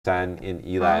in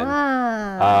Yilan.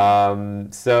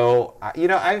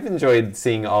 I've enjoyed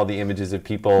seeing all the images of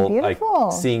people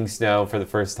Beautiful. seeing snow for the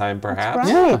first time, perhaps.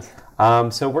 That's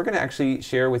right. So we're going to actually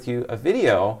share with you a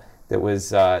video that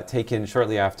was taken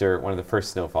shortly after one of the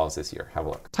first snowfalls this year. Have a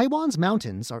look. Taiwan's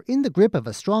mountains are in the grip of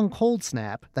a strong cold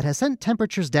snap that has sent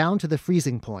temperatures down to the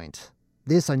freezing point.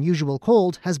 This unusual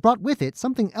cold has brought with it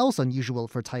something else unusual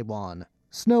for Taiwan: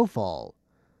 snowfall.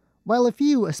 While a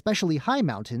few especially high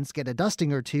mountains get a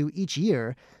dusting or two each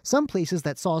year, some places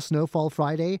that saw snowfall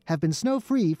Friday have been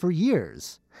snow-free for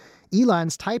years.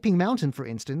 Yilan's Taiping Mountain, for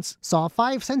instance, saw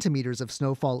 5 centimeters of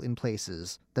snowfall in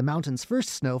places, the mountain's first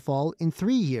snowfall in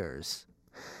 3 years.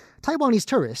 Taiwanese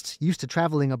tourists, used to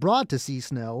traveling abroad to see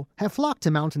snow, have flocked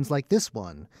to mountains like this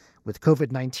one. With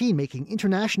COVID-19 making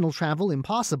international travel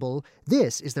impossible,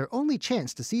 this is their only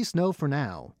chance to see snow for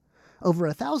now. Over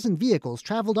 1,000 vehicles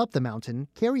traveled up the mountain,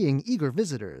 carrying eager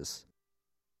visitors.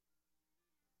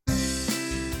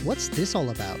 What's this all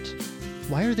about?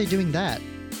 Why are they doing that?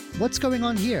 What's going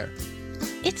on here?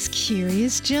 It's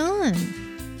Curious John.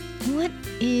 What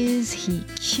is he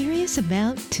curious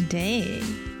about today?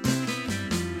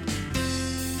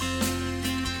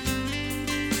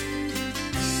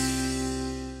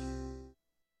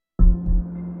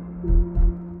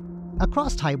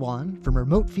 Across Taiwan, from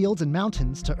remote fields and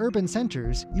mountains to urban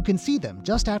centers, you can see them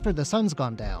just after the sun's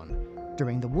gone down.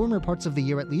 During the warmer parts of the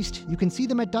year at least, you can see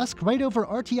them at dusk right over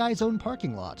RTI's own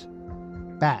parking lot.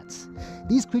 Bats.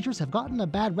 These creatures have gotten a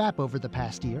bad rap over the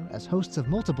past year as hosts of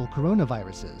multiple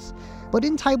coronaviruses. But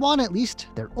in Taiwan at least,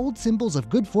 they're old symbols of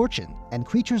good fortune and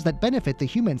creatures that benefit the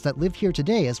humans that live here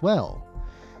today as well.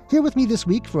 Here with me this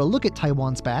week for a look at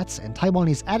Taiwan's bats and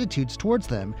Taiwanese attitudes towards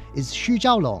them is Xu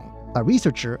Jiaolong, a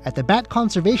researcher at the Bat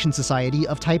Conservation Society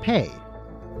of Taipei.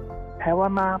 台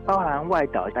湾吗？包含外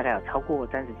岛大概有超过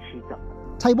37种。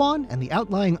 Taiwan and the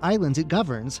outlying islands it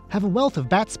governs have a wealth of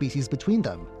bat species between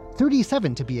them,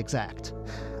 37 to be exact.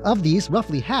 Of these,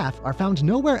 roughly half are found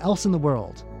nowhere else in the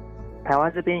world. 台湾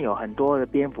这边有很多的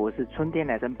蝙蝠是春天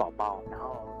来生宝宝，然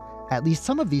后 At least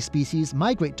some of these species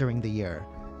migrate during the year.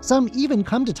 Some even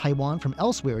come to Taiwan from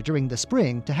elsewhere during the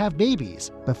spring to have babies,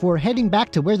 before heading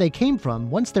back to where they came from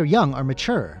once their young are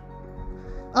mature.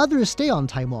 Others stay on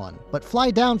Taiwan, but fly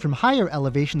down from higher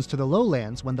elevations to the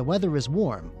lowlands when the weather is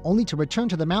warm, only to return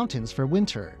to the mountains for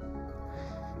winter.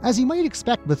 As you might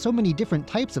expect with so many different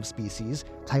types of species,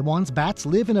 Taiwan's bats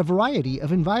live in a variety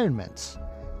of environments.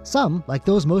 Some, like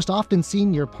those most often seen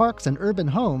near parks and urban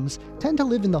homes, tend to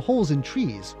live in the holes in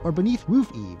trees or beneath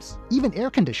roof eaves, even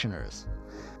air conditioners.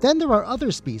 Then there are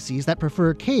other species that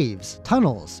prefer caves,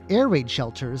 tunnels, air raid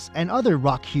shelters, and other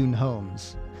rock-hewn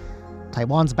homes.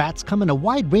 Taiwan's bats come in a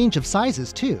wide range of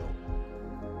sizes too.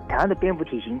 台湾的蝙蝠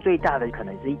体型最大的可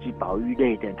能是一级保育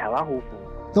类的台湾虎蝠。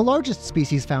 The largest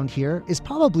species found here is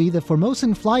probably the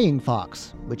Formosan flying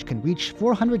fox, which can reach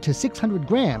 400 to 600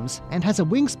 grams and has a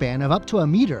wingspan of up to a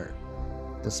meter.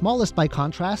 The smallest, by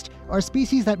contrast, are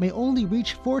species that may only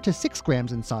reach 4 to 6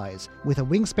 grams in size, with a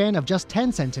wingspan of just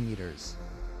 10 centimeters.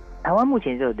 台湾目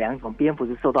前就有2种蝙蝠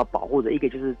是受到保护的，一个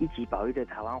就是一级保育的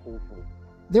台湾虎蝠。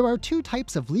 There are 2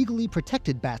 types of legally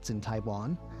protected bats in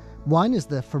Taiwan. One is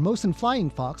the Formosan flying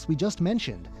fox we just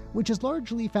mentioned, which is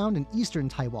largely found in eastern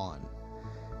Taiwan.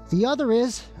 The other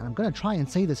is, and I'm going to try and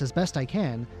say this as best I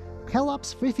can,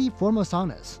 Celops frithi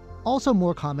formosanus, also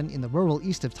more common in the rural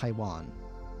east of Taiwan.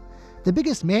 The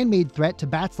biggest man-made threat to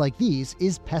bats like these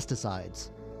is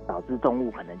pesticides. 导致动物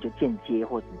可能就间接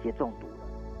或直接中毒了。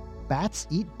 Bats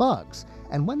eat bugs,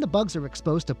 and when the bugs are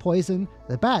exposed to poison,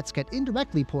 the bats get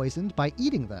indirectly poisoned by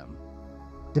eating them.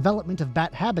 Development of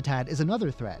bat habitat is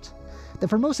another threat. The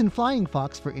Formosan flying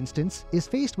fox, for instance, is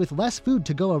faced with less food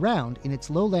to go around in its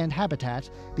lowland habitat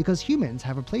because humans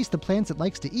have replaced the plants it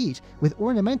likes to eat with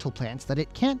ornamental plants that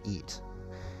it can't eat.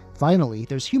 Finally,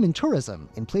 there's human tourism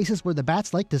in places where the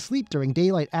bats like to sleep during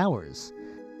daylight hours.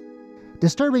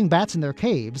 Disturbing bats in their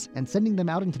caves and sending them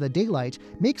out into the daylight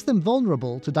makes them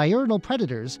vulnerable to diurnal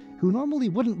predators who normally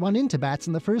wouldn't run into bats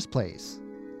in the first place.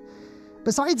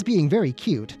 Besides being very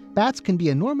cute, bats can be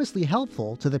enormously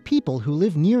helpful to the people who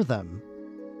live near them.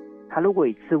 它如果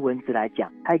以吃蚊子来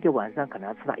讲，它一个晚上可能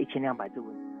要吃到1200只蚊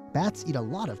子。 Bats eat a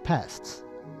lot of pests.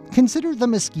 Consider the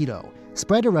mosquito,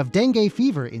 spreader of dengue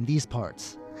fever in these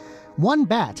parts. One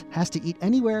bat has to eat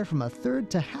anywhere from 1/3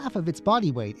 to half of its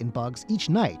body weight in bugs each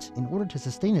night in order to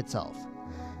sustain itself.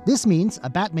 This means a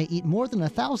bat may eat more than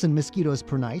 1,000 mosquitoes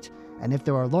per night, and if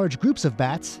there are large groups of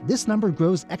bats, this number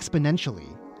grows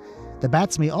exponentially. The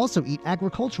bats may also eat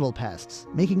agricultural pests,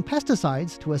 making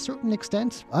pesticides to a certain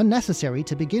extent unnecessary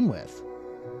to begin with.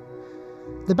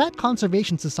 The Bat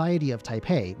Conservation Society of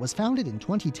Taipei was founded in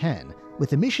 2010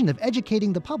 with the mission of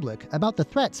educating the public about the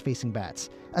threats facing bats,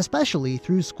 especially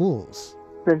through schools.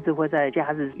 甚至会在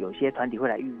假日有些团体会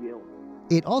来预约我们。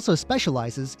 It also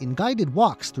specializes in guided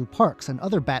walks through parks and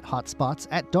other bat hotspots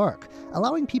at dark,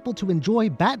 allowing people to enjoy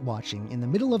bat watching in the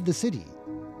middle of the city.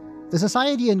 The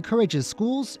society encourages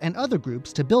schools and other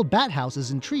groups to build bat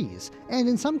houses in trees, and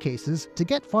in some cases, to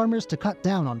get farmers to cut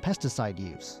down on pesticide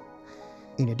use.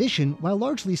 In addition, while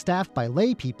largely staffed by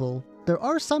lay people, there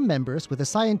are some members with a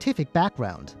scientific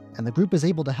background, and the group is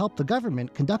able to help the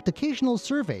government conduct occasional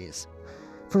surveys.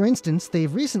 For instance,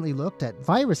 they've recently looked at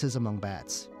viruses among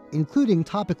bats, including,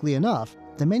 topically enough,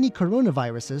 the many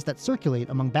coronaviruses that circulate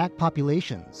among bat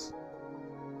populations.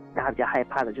 大家比较害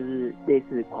怕的就是类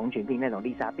似狂犬病那种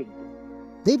丽莎病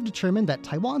毒。 They've determined that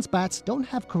Taiwan's bats don't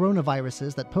have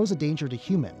coronaviruses that pose a danger to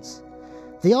humans.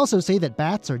 They also say that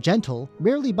bats are gentle,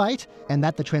 rarely bite, and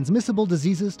that the transmissible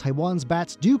diseases Taiwan's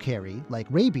bats do carry, like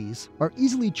rabies, are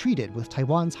easily treated with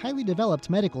Taiwan's highly developed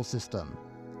medical system.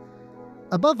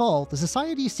 Above all, the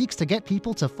society seeks to get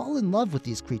people to fall in love with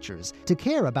these creatures, to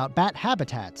care about bat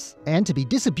habitats, and to be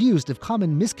disabused of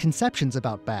common misconceptions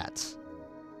about bats.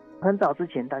 很早之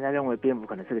前，大家认为蝙蝠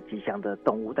可能是个吉祥的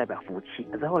动物，代表福气。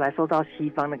可是后来受到西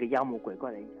方那个妖魔鬼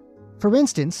怪的影响。 For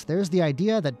instance, there's the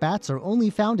idea that bats are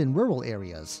only found in rural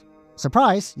areas.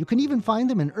 Surprise, you can even find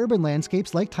them in urban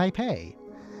landscapes like Taipei.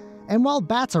 And while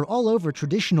bats are all over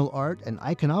traditional art and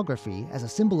iconography as a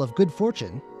symbol of good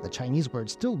fortune, the Chinese word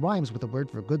still rhymes with the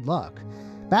word for good luck,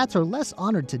 bats are less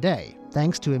honored today,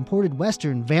 thanks to imported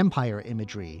Western vampire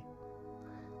imagery.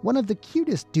 One of the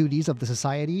cutest duties of the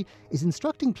society is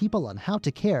instructing people on how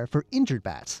to care for injured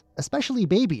bats, especially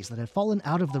babies that have fallen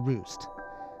out of the roost.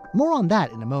 More on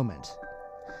that in a moment.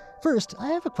 First, I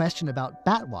have a question about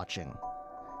bat watching.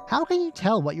 How can you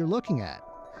tell what you're looking at?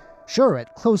 Sure,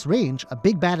 at close range, a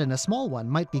big bat and a small one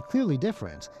might be clearly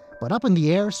different, but up in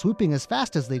the air, swooping as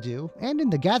fast as they do, and in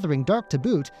the gathering dark to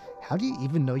boot, how do you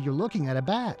even know you're looking at a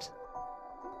bat?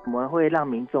 我们会让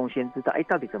民众先知道，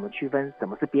到底怎么区分什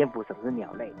么是蝙蝠，什么是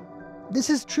鸟类。 This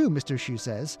is true, Mr. Xu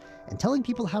says, and telling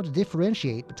people how to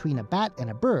differentiate between a bat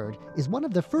and a bird is one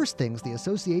of the first things the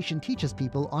association teaches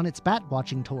people on its bat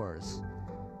watching tours.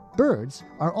 Birds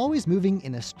are always moving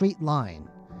in a straight line.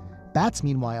 Bats,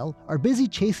 meanwhile, are busy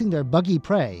chasing their buggy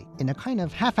prey in a kind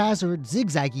of haphazard,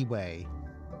 zigzaggy way.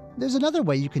 There's another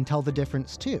way you can tell the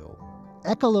difference, too: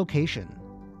 echolocation.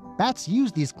 Bats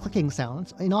use these clicking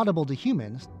sounds, inaudible to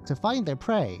humans, to find their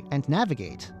prey and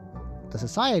navigate. The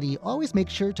society always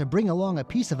makes sure to bring along a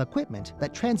piece of equipment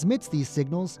that transmits these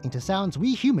signals into sounds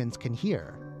we humans can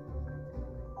hear.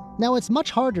 Now, it's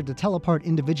much harder to tell apart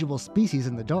individual species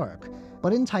in the dark,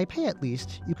 but in Taipei at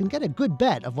least, you can get a good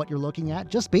bet of what you're looking at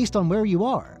just based on where you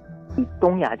are. 以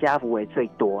东亚家蝠为最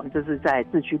多，这是在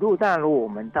市区路。当然，如果我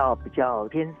们到比较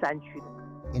偏山区的。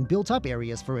 In built-up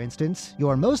areas, for instance, you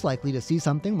are most likely to see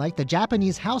something like the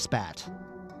Japanese house bat.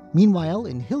 Meanwhile,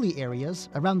 in hilly areas,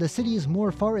 around the city's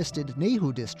more forested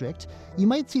Neihu district, you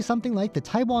might see something like the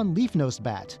Taiwan leaf-nosed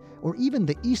bat, or even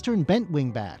the eastern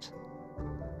bent-wing bat.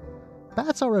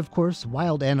 Bats are, of course,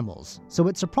 wild animals, so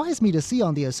it surprised me to see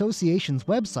on the association's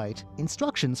website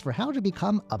instructions for how to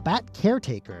become a bat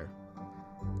caretaker.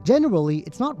 Generally,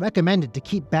 it's not recommended to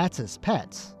keep bats as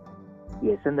pets.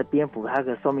 野生的蝙蝠，它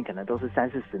的寿命可能都是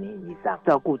30-40年以上，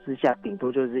照顾之下，顶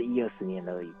多就是10-20年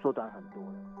而已，缩短很多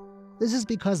了。 This is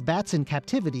because bats in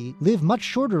captivity live much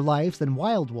shorter lives than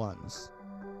wild ones.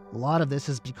 A lot of this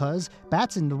is because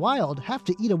bats in the wild have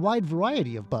to eat a wide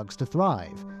variety of bugs to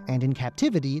thrive, and in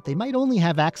captivity, they might only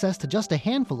have access to just a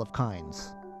handful of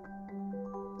kinds.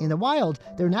 In the wild,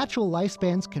 their natural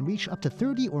lifespans can reach up to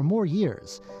 30 or more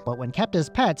years, but when kept as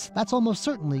pets, that's almost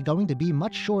certainly going to be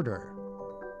much shorter.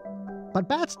 But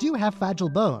bats do have fragile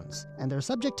bones, and they're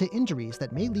subject to injuries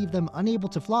that may leave them unable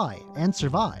to fly and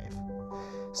survive.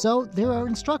 So there are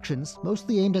instructions,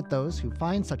 mostly aimed at those who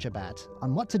find such a bat,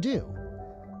 on what to do.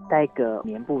 戴一个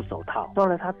棉布手套，收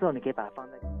了它之后，你可以把它放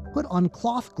在。 Put on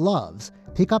cloth gloves,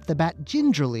 pick up the bat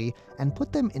gingerly, and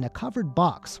put them in a covered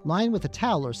box lined with a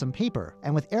towel or some paper,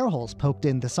 and with air holes poked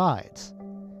in the sides.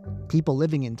 People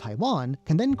living in Taiwan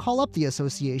can then call up the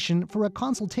association for a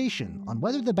consultation on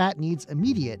whether the bat needs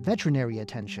immediate veterinary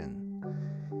attention.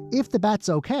 If the bat's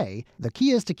okay, the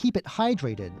key is to keep it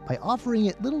hydrated by offering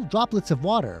it little droplets of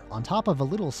water on top of a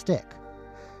little stick.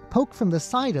 Poke from the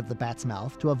side of the bat's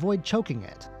mouth to avoid choking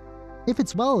it. If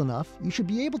it's well enough, you should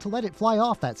be able to let it fly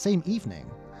off that same evening.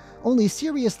 Only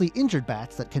seriously injured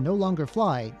bats that can no longer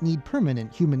fly need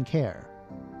permanent human care.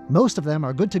 Most of them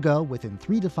are good to go within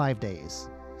 3 to 5 days.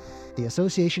 The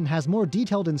association has more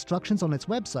detailed instructions on its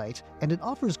website, and it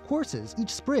offers courses each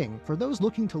spring for those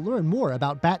looking to learn more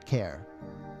about bat care.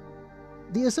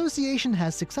 The association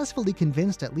has successfully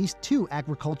convinced at least 2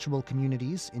 agricultural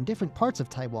communities in different parts of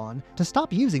Taiwan to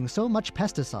stop using so much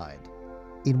pesticide.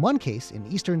 In one case, in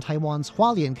eastern Taiwan's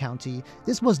Hualien County,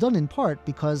 this was done in part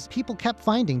because people kept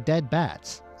finding dead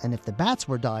bats, and if the bats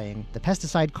were dying, the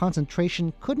pesticide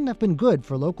concentration couldn't have been good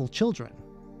for local children.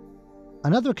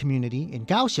 Another community, in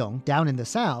Kaohsiung, down in the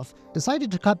south,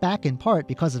 decided to cut back in part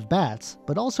because of bats,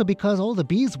 but also because all the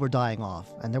bees were dying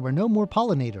off and there were no more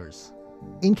pollinators.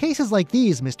 In cases like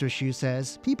these, Mr. Xu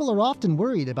says, people are often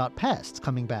worried about pests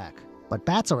coming back. But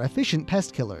bats are efficient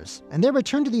pest killers, and their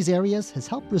return to these areas has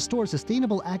helped restore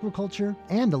sustainable agriculture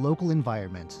and the local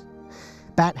environment.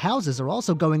 Bat houses are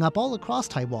also going up all across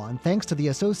Taiwan thanks to the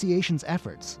association's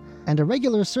efforts, and a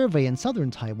regular survey in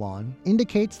southern Taiwan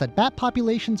indicates that bat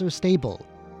populations are stable.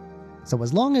 So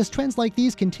as long as trends like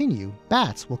these continue,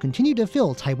 bats will continue to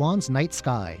fill Taiwan's night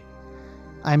sky.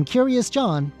 I'm Curious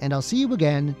John, and I'll see you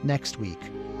again next week.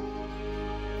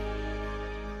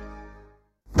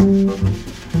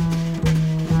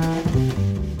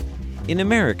 In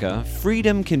America,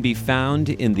 freedom can be found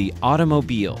in the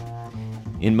automobile.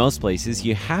 In most places,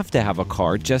 you have to have a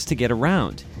car just to get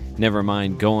around, never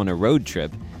mind go on a road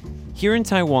trip. Here in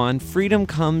Taiwan, freedom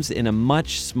comes in a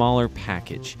much smaller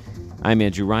package. I'm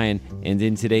Andrew Ryan, and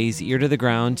in today's Ear to the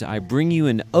Ground, I bring you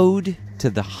an ode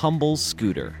to the humble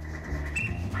scooter.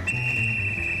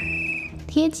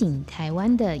 贴紧台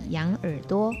湾的羊耳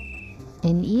朵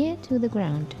An ear to the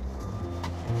ground.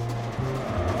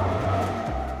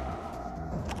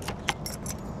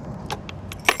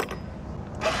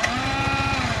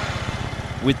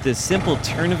 With the simple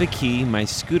turn of a key, my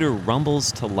scooter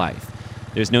rumbles to life.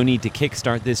 There's no need to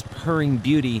kickstart this purring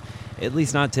beauty, at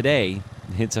least not today.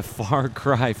 It's a far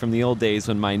cry from the old days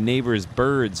when my neighbor's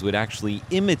birds would actually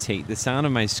imitate the sound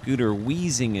of my scooter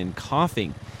wheezing and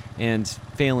coughing and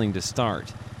failing to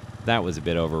start. That was a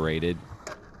bit overrated.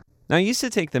 Now, I used to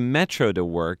take the metro to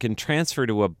work and transfer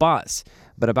to a bus,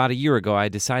 but about a year ago I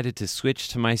decided to switch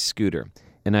to my scooter,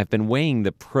 and I've been weighing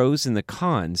the pros and the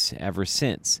cons ever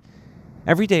since.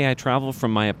 Every day I travel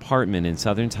from my apartment in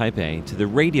southern Taipei to the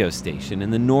radio station in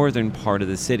the northern part of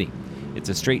the city. It's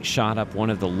a straight shot up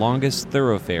one of the longest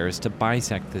thoroughfares to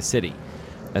bisect the city,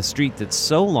 a street that's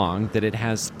so long that it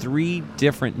has 3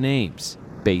 different names: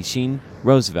 Beixin,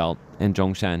 Roosevelt, and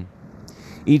Zhongshan.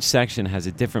 Each section has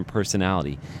a different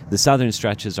personality. The southern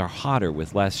stretches are hotter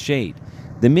with less shade.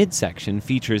 The midsection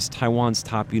features Taiwan's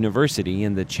top university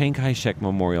and the Chiang Kai-shek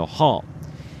Memorial Hall.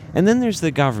 And then there's the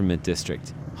government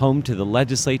district, home to the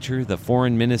legislature, the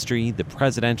foreign ministry, the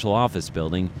presidential office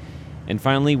building. And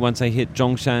finally, once I hit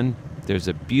Zhongshan, there's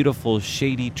a beautiful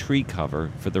shady tree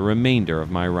cover for the remainder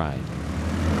of my ride.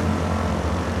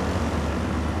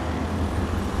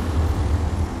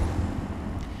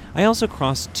 I also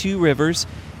crossed 2 rivers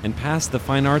and passed the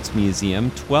Fine Arts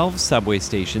Museum, 12 subway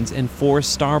stations, and 4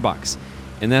 Starbucks.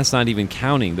 And that's not even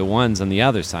counting the ones on the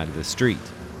other side of the street.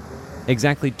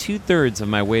 Exactly 2/3 of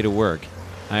my way to work,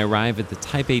 I arrive at the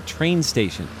Taipei train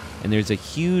station, and there's a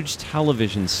huge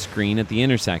television screen at the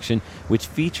intersection which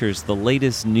features the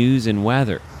latest news and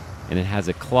weather. And it has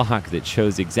a clock that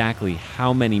shows exactly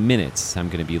how many minutes I'm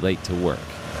going to be late to work.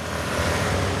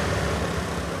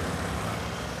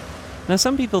 Now,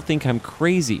 some people think I'm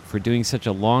crazy for doing such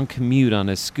a long commute on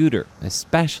a scooter,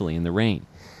 especially in the rain.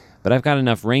 But I've got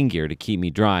enough rain gear to keep me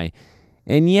dry.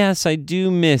 And yes, I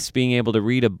do miss being able to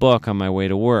read a book on my way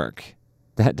to work.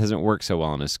 That doesn't work so well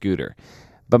on a scooter.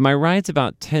 But my ride's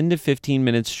about 10 to 15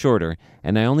 minutes shorter,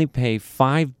 and I only pay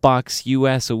 $5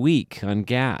 US a week on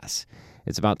gas.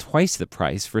 It's about twice the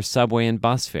price for subway and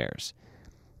bus fares.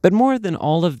 But more than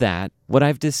all of that, what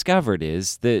I've discovered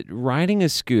is that riding a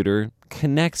scooter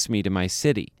connects me to my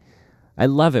city. I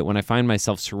love it when I find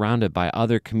myself surrounded by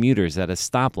other commuters at a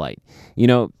stoplight. You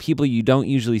know, people you don't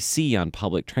usually see on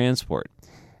public transport.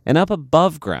 And up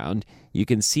above ground, you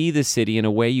can see the city in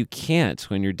a way you can't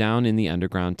when you're down in the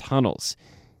underground tunnels.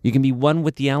 You can be one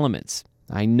with the elements.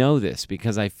 I know this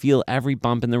because I feel every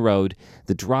bump in the road,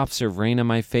 the drops of rain on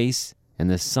my face, and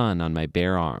the sun on my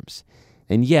bare arms.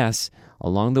 And yes,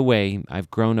 along the way,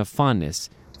 I've grown a fondness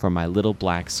for my little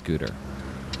black scooter.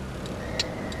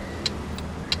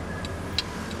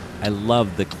 I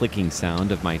love the clicking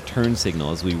sound of my turn signal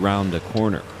as we round a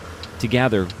corner.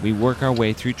 Together, we work our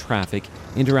way through traffic,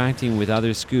 interacting with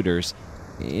other scooters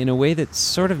in a way that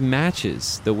sort of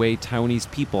matches the way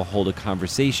Taiwanese people hold a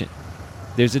conversation.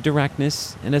 There's a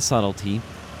directness and a subtlety,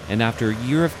 and after a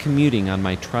year of commuting on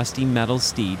my trusty metal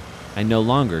steed, I no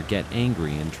longer get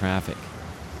angry in traffic.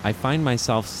 I find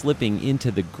myself slipping into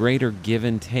the greater give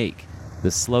and take, the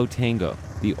slow tango,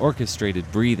 the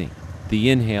orchestrated breathing,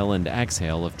 the inhale and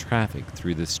exhale of traffic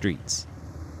through the streets.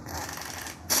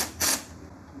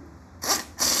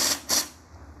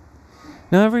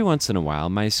 Now, every once in a while,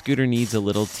 my scooter needs a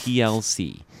little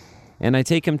TLC, and I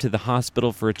take him to the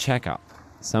hospital for a checkup.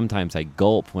 Sometimes I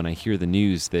gulp when I hear the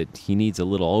news that he needs a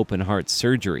little open heart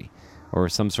surgery or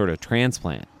some sort of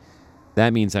transplant.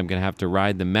 That means I'm going to have to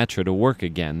ride the metro to work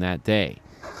again that day.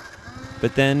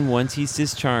 But then, once he's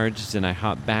discharged and I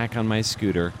hop back on my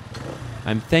scooter,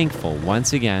 I'm thankful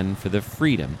once again for the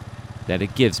freedom that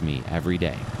it gives me every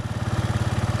day.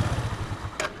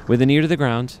 With an ear to the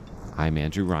ground, I'm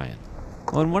Andrew Ryan.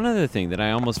 Oh, and one other thing that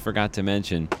I almost forgot to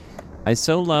mention, I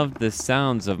so loved the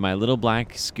sounds of my little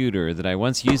black scooter that I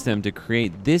once used them to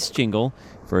create this jingle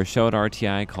for a show at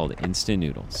RTI called Instant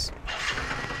Noodles.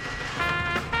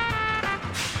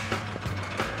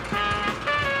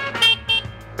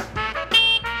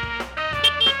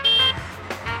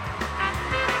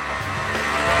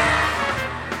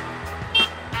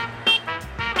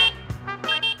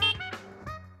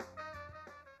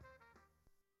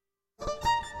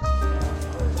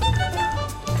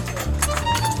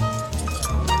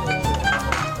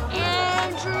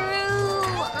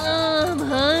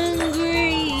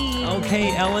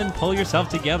 Okay, Ellen, pull yourself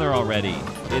together already.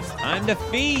 It's time to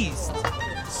feast.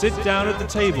 Sit down at the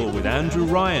table with Andrew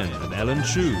Ryan and Ellen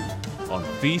Chu on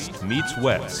Feast Meets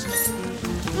West.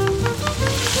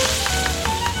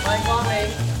 欢迎光临，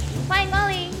欢迎光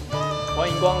临，欢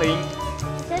迎光临。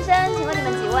先生，请问你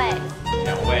们几位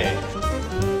2位。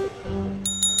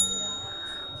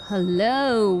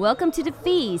 Hello, welcome to the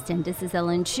feast, and this is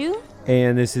Ellen Chu.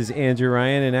 And this is Andrew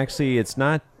Ryan, and actually it's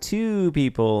not 2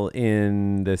 people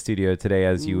in the studio today,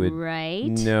 as you would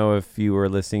know if you were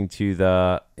listening to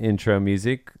the intro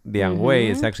music. Liang Wei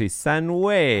is actually San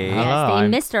Wei. Yes, they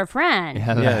missed our friend.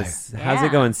 Hello. Yes. How's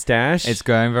it going, Stash? It's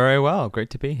going very well.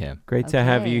 Great to be here. Great to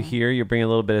have you here. You're bringing a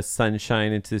little bit of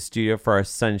sunshine into the studio for our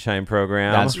sunshine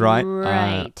program. That's right.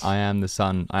 Right. I am the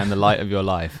sun. I am the light of your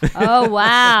life. Oh,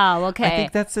 wow. Okay. I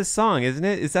think that's the song, isn't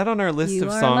it? Is that on our list you of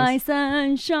are songs? my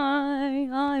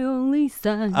sunshine, I only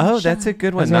sunshine. Oh, that's a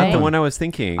good one. That's Not right. the one I was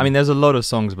thinking. I mean, there's a lot of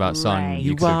songs about sun. Right.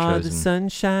 you could have are the chosen.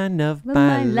 sunshine of my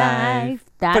my life.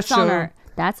 That's For on sure. our.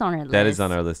 That's on our list. That is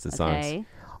on our list of songs. Okay.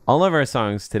 All of our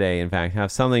songs today, in fact,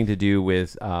 have something to do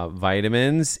with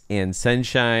vitamins and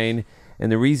sunshine.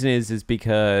 And the reason is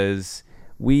because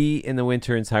we in the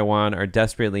winter in Taiwan are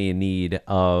desperately in need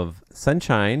of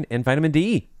sunshine and vitamin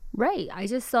D. Right. I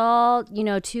just saw,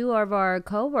 2 of our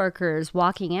coworkers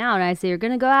walking out. And I said, "You're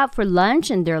going to go out for lunch?"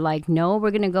 And they're like, "No,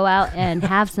 we're going to go out and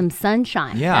have some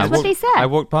sunshine." Yeah, That's what they said. I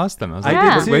walked past them. I was I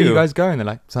like, did where are too. you guys going? They're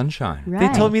like, sunshine. Right. They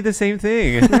told me the same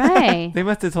thing. Right. They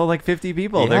must have told like 50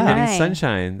 people they're Yeah. getting Right.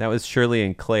 sunshine. That was Shirley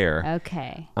and Claire.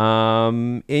 Okay.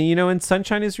 And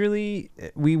sunshine is really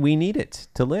we need it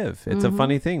to live. It's a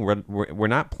funny thing. We're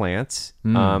not plants,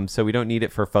 so we don't need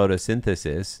it for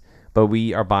photosynthesis. But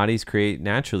our bodies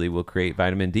will create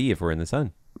vitamin D if we're in the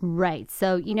sun. Right.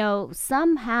 So,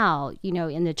 somehow,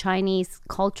 in the Chinese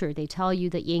culture, they tell you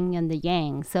the yin and the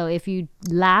yang. So if you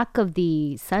lack of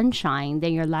the sunshine,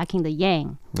 then you're lacking the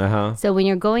yang. Uh-huh. So when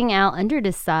you're going out under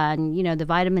the sun, the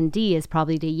vitamin D is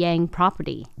probably the yang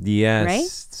property. Yes. Right?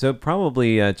 So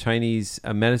probably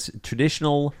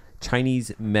traditional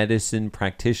Chinese medicine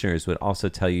practitioners would also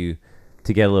tell you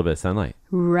to get a little bit of sunlight.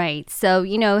 Right. So,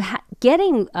 trying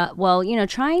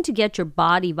to get your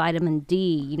body vitamin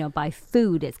D, by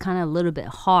food, it's kind of a little bit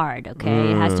hard,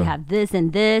 okay? It has to have this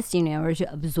and this, or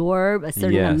to absorb a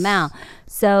certain amount.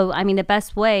 So, the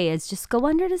best way is just go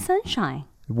under the sunshine.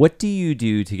 What do you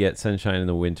do to get sunshine in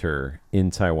the winter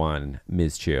in Taiwan,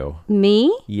 Ms. Chiu?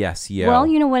 Me? Yes, yeah. Well,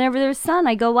 whenever there's sun,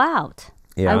 I go out.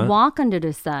 Yeah? I walk under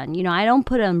the sun. I don't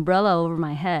put an umbrella over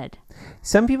my head.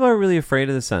 Some people are really afraid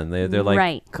of the sun. They're like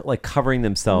Right. like covering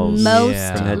themselves.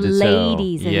 Most from head to toe.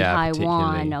 ladies in Yeah,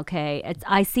 Taiwan, particularly. okay?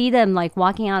 I see them like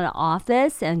walking out of the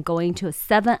office and going to a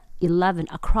 7-Eleven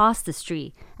across the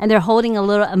street, and they're holding a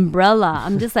little umbrella.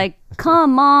 I'm just like,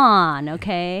 come on,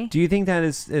 okay? Do you think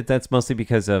that's mostly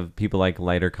because of people like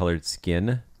lighter colored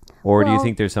skin, or do you Well-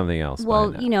 think there's something else?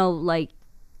 Well, behind that?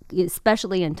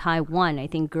 especially in Taiwan, I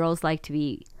think girls like to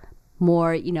be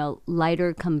more,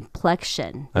 lighter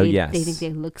complexion. Oh, They yes. think they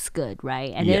looks good,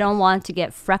 right? And Yes. they don't want to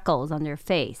get freckles on their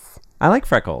face. I like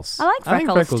freckles. I like I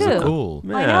think freckles, freckles too. are cool.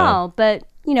 I Yeah. know, but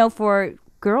for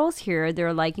girls here,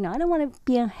 they're like, I don't want to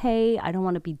be a hay, I don't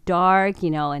want to be dark,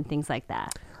 and things like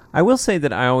that. I will say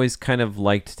that I always kind of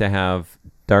liked to have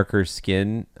darker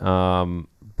skin,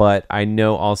 But I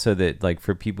know also that like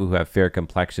for people who have fair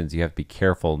complexions, you have to be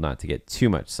careful not to get too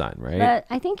much sun, right? But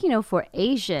I think, for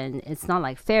Asian, it's not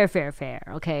like fair,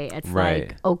 okay? It's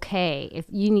like, okay, if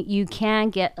you can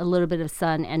get a little bit of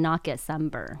sun and not get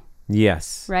sunburn.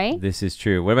 Yes. Right? This is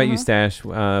true. What about you, Stash?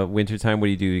 Wintertime, what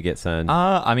do you do to get sun?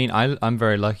 I mean, I'm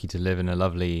very lucky to live in a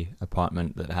lovely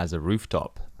apartment that has a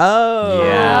rooftop. Oh.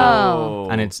 Yeah. Oh.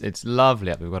 And it's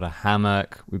lovely. We've got a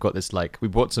hammock. We've got this we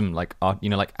bought some like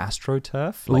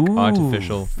AstroTurf, like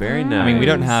artificial. Very nice. I mean, we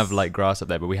don't have like grass up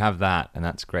there, but we have that, and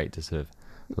that's great to sort of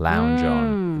lounge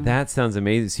on. That sounds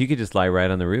amazing. So you could just lie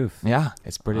right on the roof. Yeah,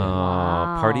 it's brilliant.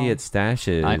 Party at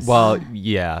Stash's.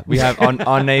 Yeah, we have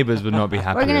our neighbors would not be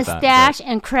happy. We're gonna with that, stash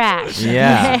and crash.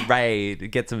 Yeah, right.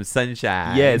 Get some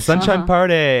sunshine. Yeah, it's sunshine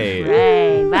party.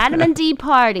 Right, vitamin D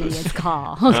party it's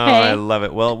called. Okay. Oh, I love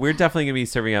it. Well, we're definitely gonna be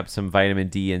serving up some vitamin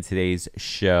D in today's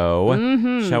show.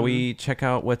 Mm-hmm. Shall we check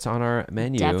out what's on our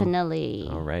menu? Definitely.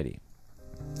 Alrighty.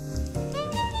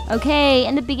 Okay,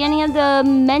 in the beginning of the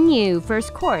menu,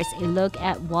 first course, a look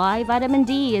at why vitamin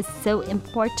D is so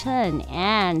important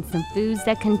and some foods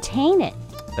that contain it.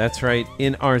 That's right.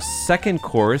 In our second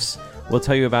course, we'll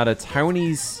tell you about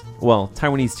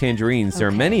Taiwanese tangerines. There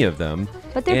are many of them.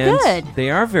 But they're good. They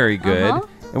are very good. Uh-huh.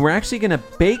 And we're actually going to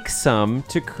bake some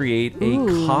to create a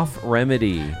cough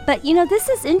remedy. But this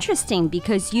is interesting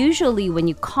because usually when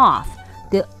you cough,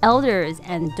 the elders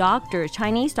and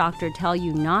Chinese doctor tell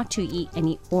you not to eat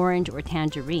any orange or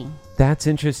tangerine. That's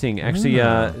interesting. Actually,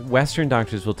 Western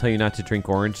doctors will tell you not to drink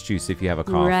orange juice if you have a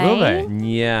cough. Right? Will they?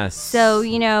 Yes. So,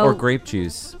 or grape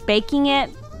juice. Baking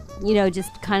it,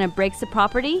 just kind of breaks the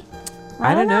property?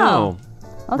 I don't know.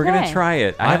 Okay. We're going to try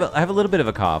it. I have a little bit of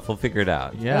a cough. We'll figure it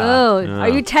out. Yeah. Oh, are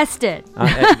you tested?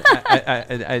 I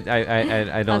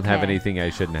don't have anything I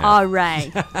shouldn't have. All right.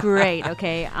 Great.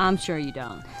 Okay. I'm sure you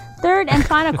don't. Third and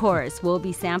final course, we'll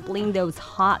be sampling those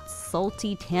hot,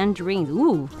 salty tangerines.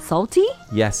 Ooh, salty?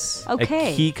 Yes.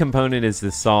 Okay. A key component is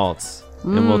the salt,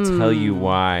 and we'll tell you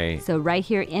why. So right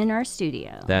here in our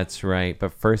studio. That's right.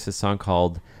 But first, a song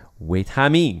called 维他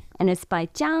命. And it's by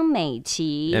Zhang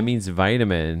Meiqi. That means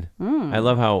vitamin. I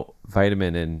love how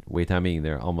vitamin and 维他命,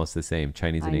 they're almost the same,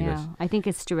 Chinese and English. I think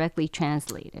it's directly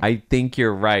translated. I think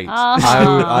you're right.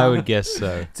 I would guess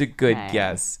so. It's a good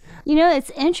guess. It's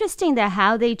interesting that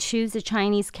how they choose the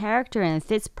Chinese character and it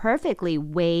fits perfectly.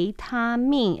 维他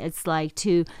命. It's like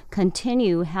to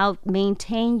continue, help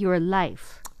maintain your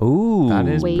life. Ooh. That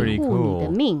is 维 pretty 护你的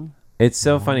cool. 命. It's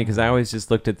so funny because I always just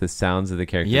looked at the sounds of the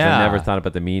characters. Yeah. I never thought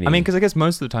about the meaning. I mean, because I guess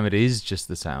most of the time it is just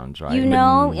the sounds, right?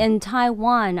 In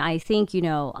Taiwan, I think,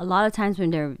 a lot of times when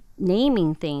they're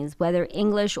naming things, whether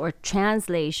English or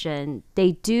translation,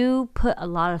 they do put a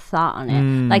lot of thought on it.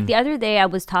 Like the other day, I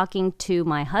was talking to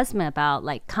my husband about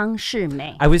like 康世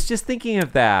美. I was just thinking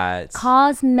of that.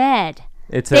 Cosmed.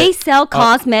 It's they sell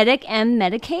cosmetic and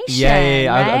medication. Yeah.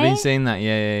 Right? I've been saying that.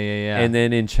 Yeah. And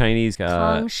then in Chinese,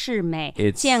 康世美.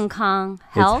 it's 健康,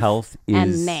 its health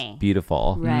and is 美.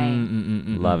 beautiful. Right.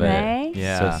 Love Right? it.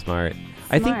 Yeah. So smart.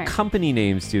 I think company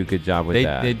names do a good job with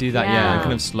that. They do that, Yeah. and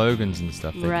kind of slogans and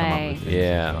stuff they come up with. things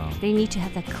as well. They need to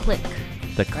have that click.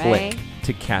 The click Right?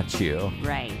 to catch you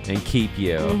Right. and keep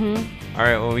you. All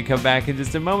right, when we come back in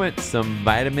just a moment, some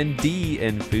vitamin D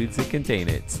and foods that contain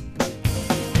it.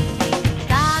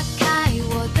 打开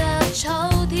我的抽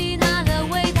屉，拿了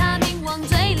维他命往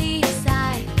嘴里塞，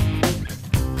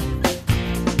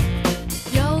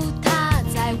有它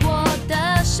在我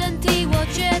的身体，我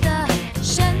觉得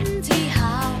身体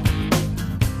好。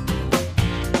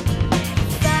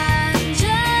反正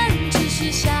只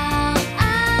是想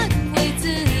安慰自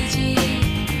己，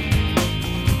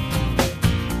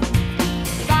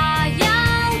把药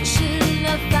吃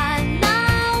了，烦恼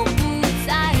不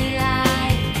再来。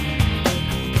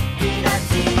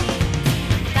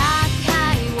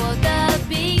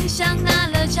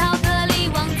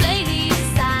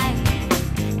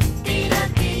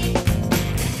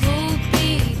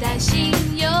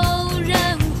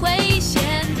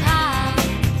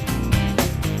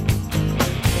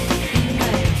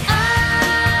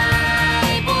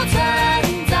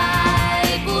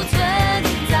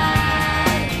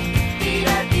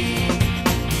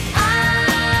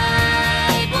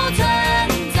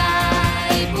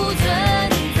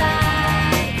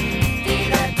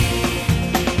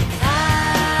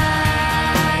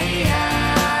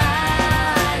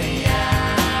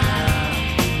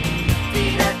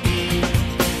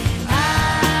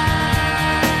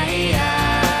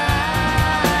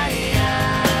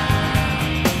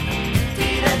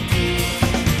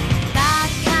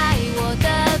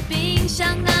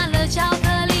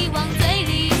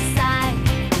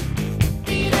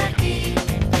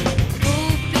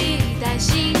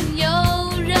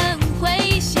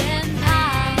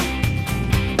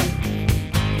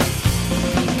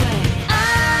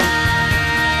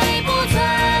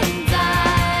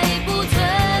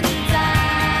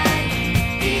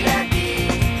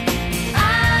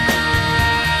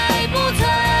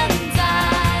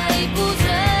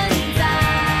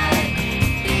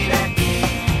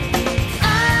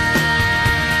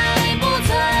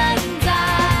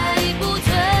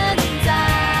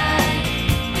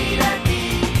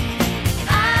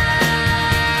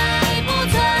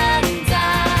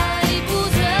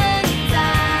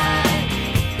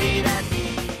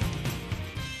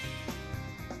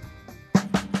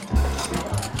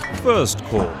First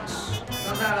course.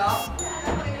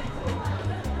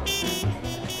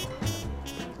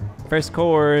 First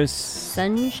course.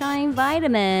 Sunshine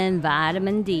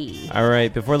vitamin D. All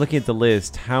right, before looking at the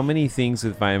list, how many things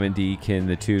with vitamin D can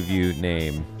the two of you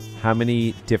name? How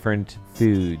many different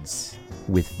foods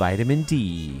with vitamin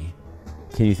D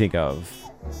can you think of?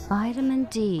 Vitamin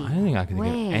D. I don't think I can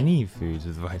think of any foods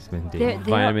with vitamin D.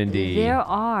 Vitamin D. There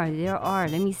are.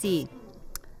 Let me see.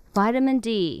 Vitamin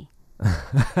D.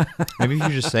 Maybe if you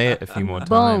just say it a few more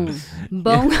times.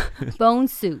 Bone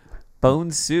soup.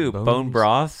 Bone soup, bone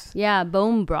broth. Yeah,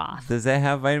 bone broth. Does that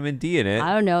have vitamin D in it?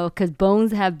 I don't know, because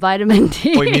bones have vitamin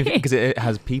D. What do you mean? Because it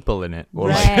has people in it. Or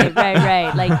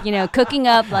right. Like, cooking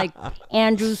up like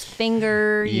Andrew's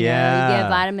finger, you get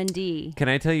vitamin D. Can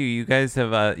I tell you, you guys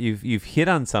have, you've hit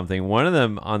on something. One of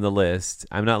them on the list,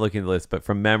 I'm not looking at the list, but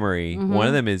from memory, one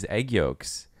of them is egg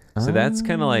yolks. So that's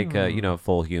kind of like, a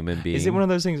full human being. Is it one of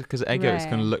those things, because egg yolks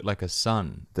kind of look like a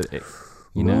sun, that it,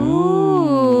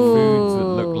 Ooh. foods that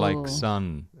look like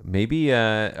sun. Maybe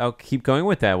I'll keep going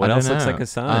with that. What else looks like a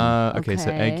sun? Okay,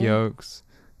 so egg yolks.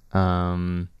 I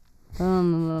don't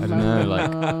know,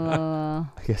 like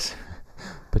I guess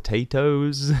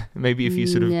potatoes. Maybe if you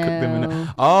sort of cook them in.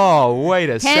 Oh, wait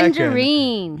a second.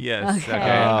 Tangerine. Yes. Okay.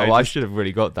 Well, I should have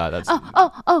really got that. That's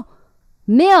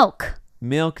Milk.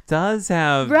 Milk does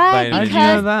have right, vitamin D. because How did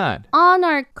you know that? on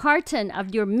our carton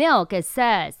of your milk it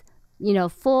says,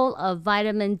 full of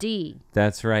vitamin D.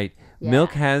 That's right. Yeah.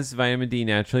 Milk has vitamin D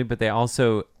naturally, but they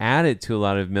also add it to a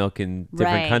lot of milk in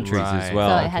different countries as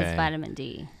well. So it has vitamin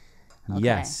D. Okay.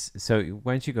 Yes. So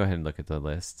why don't you go ahead and look at the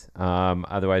list?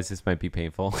 Otherwise, this might be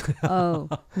painful.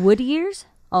 Wood ears?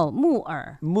 Mu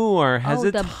er. Mu er has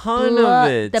a ton of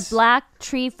it. The black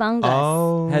tree fungus.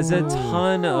 Has a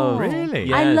ton of. Really?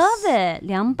 Yes. I love it.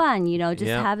 凉拌,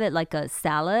 just have it like a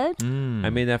salad. I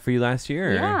made that for you last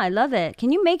year. Yeah, I love it.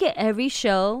 Can you make it every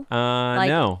show?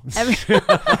 No.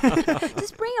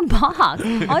 Just bring a box.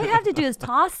 All you have to do is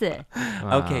toss it.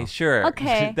 Wow. Okay, sure.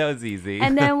 Okay. That was easy.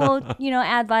 And then we'll,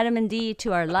 add vitamin D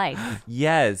to our life.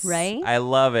 Yes. Right? I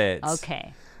love it.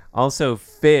 Okay. Also,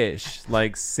 fish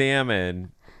like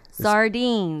salmon.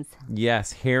 Sardines.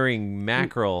 Yes, herring,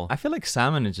 mackerel. I feel like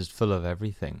salmon is just full of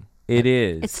everything. It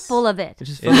is. It's full of it. It's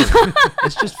just full.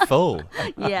 It's just full.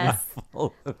 Yes.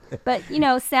 Full of it. But,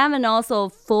 salmon also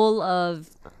full of,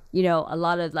 a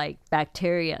lot of like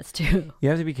bacteria too. You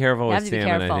have to be careful with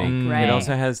salmon, I think. Right. It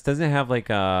also doesn't it have like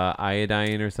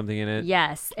iodine or something in it?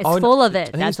 Yes, it's full of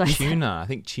it. That's why tuna. I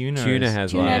think tuna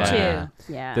has a lot of tuna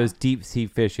too. Yeah. Those deep sea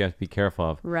fish you have to be careful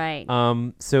of. Right.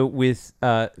 So with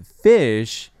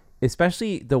fish,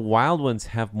 especially the wild ones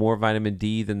have more vitamin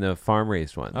D than the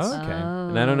farm-raised ones. Oh, okay.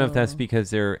 And I don't know if that's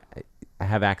because they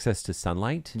have access to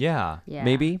sunlight. Yeah.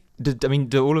 Maybe.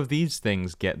 Do all of these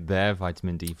things get their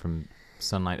vitamin D from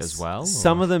sunlight as well?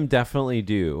 Some of them definitely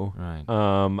do. Right.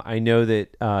 I know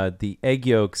that the egg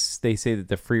yolks, they say that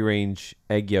the free-range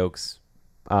egg yolks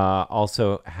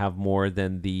also have more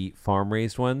than the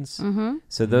farm-raised ones. Mm-hmm.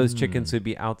 So those chickens would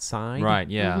be outside. Right,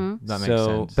 yeah. Mm-hmm. That makes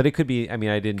sense. But it could be, I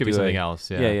didn't could do be something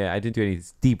else, Yeah, I didn't do any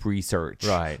deep research.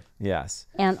 Right. Yes.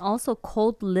 And also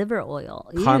cod liver oil.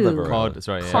 Cod liver oil. Cod,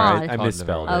 sorry. Cod. I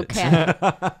misspelled it. Okay.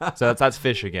 So that's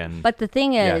fish again. But the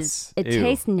thing is, Yes. it Ew.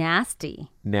 tastes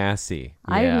nasty. Nasty.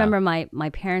 I Yeah. remember my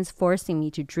parents forcing me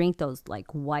to drink those like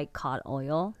white cod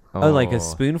oil. Oh, like a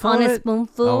spoonful On of a it?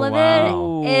 spoonful Oh, of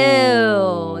wow.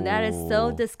 it. Ew. That is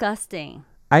so disgusting.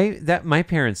 My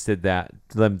parents did that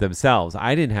themselves.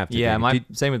 I didn't have to. Yeah,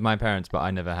 same with my parents, but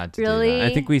I never had to Really? do that.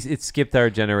 I think it skipped our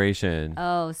generation.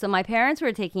 Oh, so my parents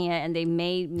were taking it and they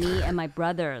made me and my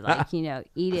brother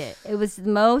eat it. It was the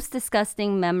most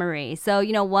disgusting memory. So,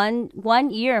 one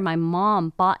year my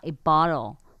mom bought a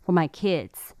bottle for my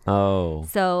kids. Oh.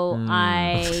 So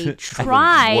I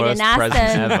tried and Worst asked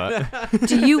present them, ever.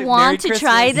 do you want to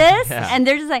try this? And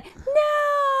they're just like,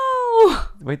 no.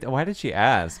 Wait, why did she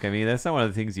ask? That's not one of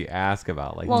the things you ask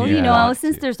about. Like, Well, do you want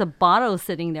since to? there's a bottle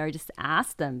sitting there, just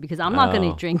ask them because I'm not going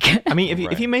to drink it. I mean,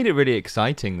 if you made it really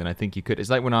exciting, then I think you could. It's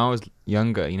like when I was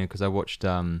younger, because I watched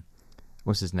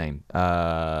what's his name,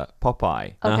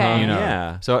 Popeye. Okay.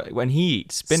 Yeah. So when he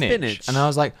eats spinach, and I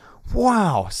was like,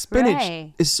 wow, spinach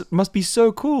Right. must be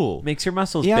so cool. Makes your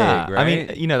muscles Yeah, big, right? I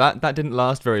mean, that didn't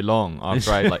last very long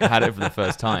after I had it for the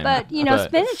first time. But,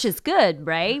 spinach is good,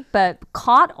 right? But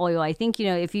cod oil, I think,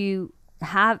 if you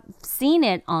have seen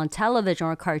it on television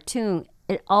or a cartoon,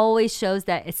 it always shows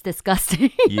that it's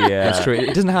disgusting. Yeah. That's true.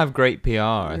 It doesn't have great PR.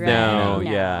 I think. No, No,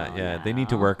 yeah. They need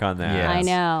to work on that. Yeah. I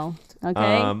know.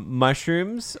 Okay.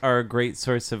 Mushrooms are a great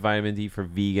source of vitamin D for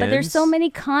vegans. But there's so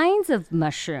many kinds of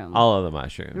mushrooms. All of the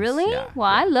mushrooms. Really? Yeah, well,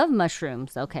 I love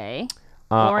mushrooms. Okay.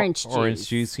 Orange juice. Orange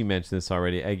juice, we mentioned this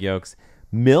already. Egg yolks.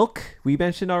 Milk, we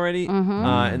mentioned already.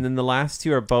 And then the last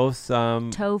two are both...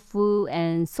 tofu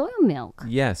and soy milk.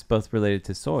 Yes, both related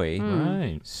to soy.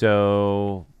 Right.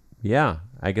 So, yeah,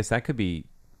 I guess that could be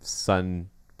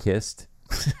sun-kissed.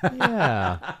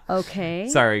 Yeah. Okay.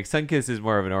 Sorry, sun-kissed is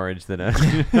more of an orange than a...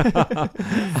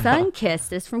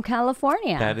 Sun-kissed is from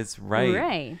California. That is right.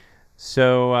 Right.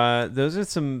 So those are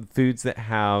some foods that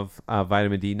have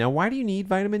vitamin D. Now, why do you need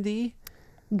vitamin D?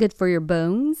 Good for your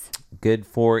bones. Good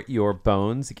for your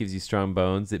bones. It gives you strong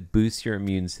bones. It boosts your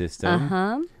immune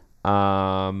system.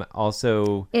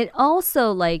 Also, it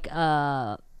also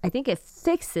I think it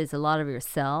fixes a lot of your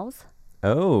cells.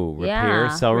 Oh, repair,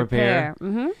 cell repair.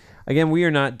 Mm-hmm. Again, we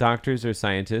are not doctors or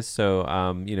scientists, so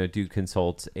do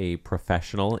consult a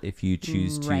professional if you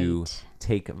choose to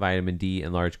take vitamin D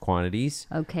in large quantities.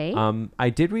 Okay. I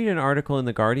did read an article in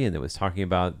The Guardian that was talking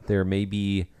about there may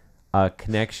be a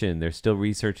connection. They're still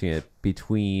researching it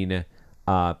between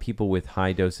people with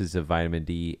high doses of vitamin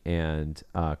D and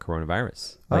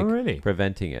coronavirus. Oh, really?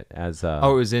 Preventing it as a...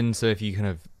 Oh, it was in, so if you kind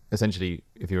of, essentially,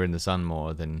 if you're in the sun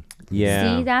more, then...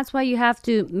 Yeah. See, that's why you have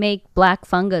to make black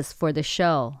fungus for the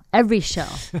show, every show,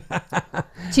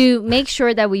 to make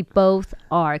sure that we both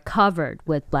are covered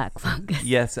with black fungus.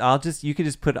 Yes, you can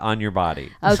just put it on your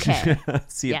body. Okay.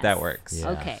 See if that works.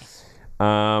 Yeah. Okay.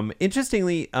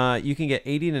 Interestingly, you can get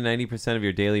 80 to 90% of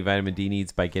your daily vitamin D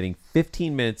needs by getting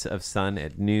 15 minutes of sun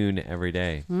at noon every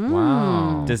day.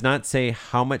 Wow. Does not say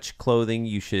how much clothing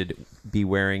you should be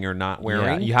wearing or not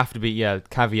wearing. Yeah, you have to be,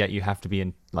 caveat, you have to be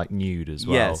in nude as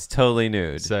well. Yes, totally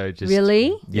nude. So just...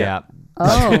 Really? Yeah.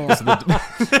 Oh.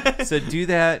 So do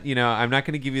that. I'm not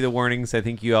going to give you the warnings I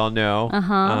think you all know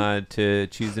to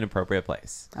choose an appropriate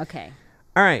place. Okay.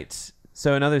 All right.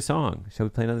 So another song. Shall we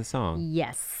play another song?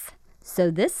 Yes. So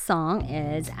this song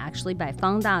is actually by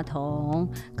Fang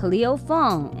Datong, Kaleo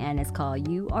Feng, and it's called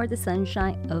You Are the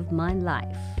Sunshine of My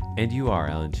Life. And you are,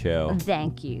 Ellen Cho.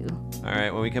 Thank you. All right,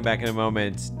 when we come back in a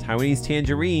moment, Taiwanese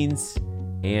tangerines,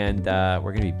 and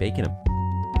we're going to be baking them.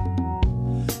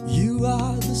 You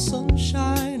are the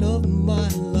sunshine of my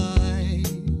life.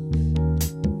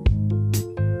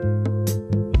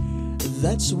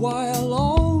 That's why I'll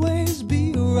always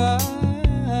be around.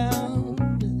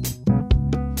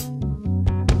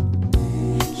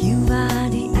 You are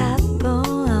the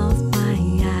apple of my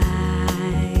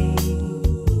eye.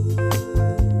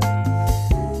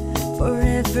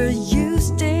 Forever you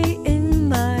stay in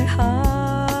my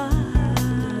heart.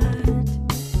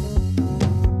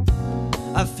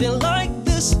 I feel like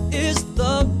this is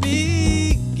the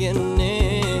beginning.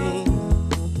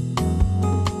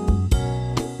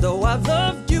 Though I've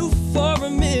loved you for a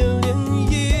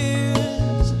million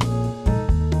years.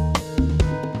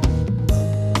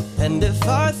 And if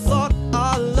I thought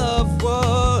our love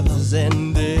was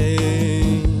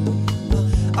ending,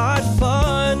 I'd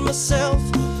find myself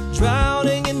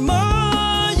drowning in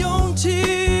my own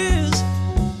tears.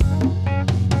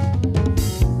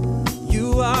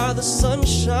 You are the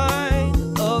sunshine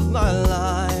of my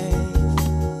life.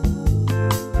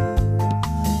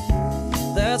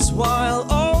 That's why I'll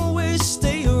always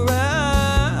stay around.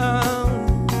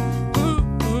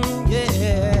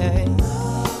 Yeah.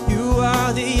 You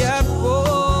are the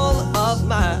apple of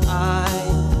my eye.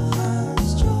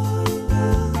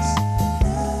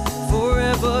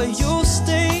 Forever you'll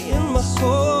stay in my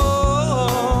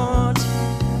heart.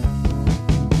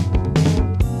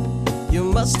 You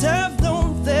must have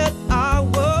known that I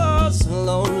was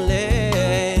lonely,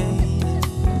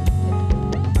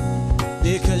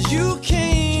 because you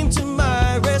came to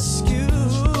my rescue.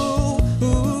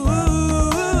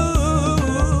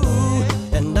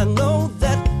 And I know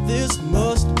that this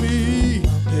must be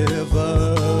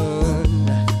heaven.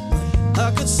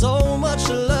 How could so much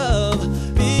love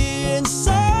be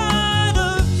inside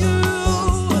of you?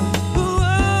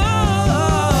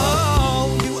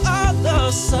 Oh, you are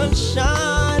the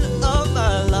sunshine of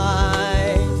my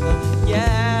life.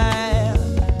 Yeah,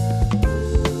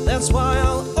 that's why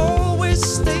I'll always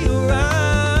stay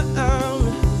around.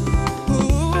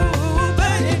 Ooh,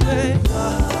 baby,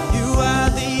 you are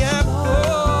the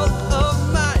apple of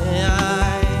my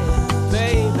eye,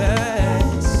 baby.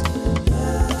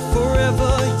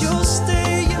 Forever you'll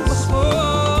stay in my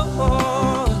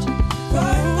heart.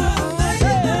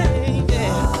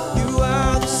 Yeah, you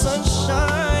are the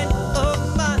sunshine of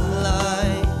my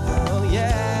life. Oh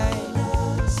yeah,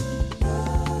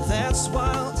 that's why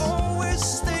I'll always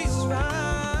stay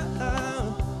around.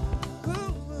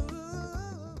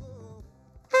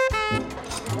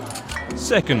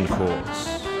 Second course.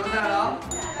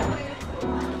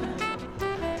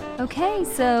 Okay,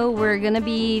 so we're going to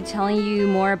be telling you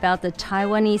more about the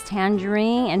Taiwanese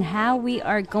tangerine and how we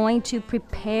are going to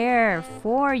prepare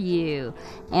for you.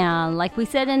 And like we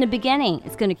said in the beginning,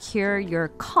 it's going to cure your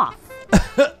cough.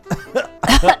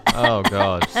 Oh,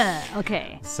 God.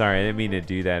 Okay. Sorry, I didn't mean to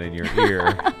do that in your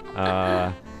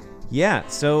ear. Yeah,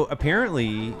 so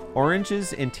apparently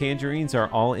oranges and tangerines are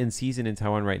all in season in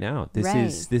Taiwan right now.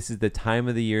 This is the time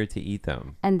of the year to eat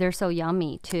them. And they're so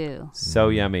yummy too. So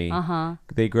yummy. Uh-huh.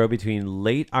 They grow between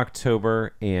late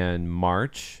October and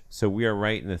March, so we are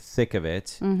right in the thick of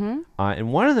it. Mm-hmm.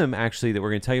 And one of them actually that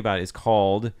we're going to tell you about is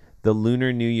called the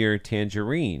Lunar New Year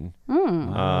tangerine. They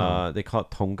call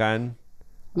it tonggan.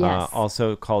 Yes.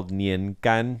 Also called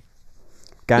niangan.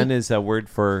 Gan is a word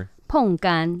for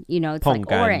Ponggan, you know, it's like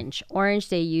Ponggan. orange. Orange,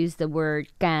 they use the word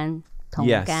gan, tonggan,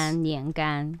 Yes.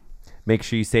 niangan. Make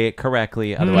sure you say it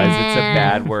correctly, otherwise it's a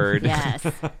bad word. Yes.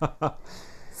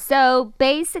 So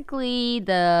basically,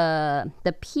 the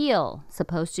peel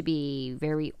supposed to be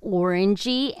very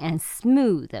orangey and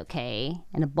smooth, okay,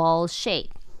 and a ball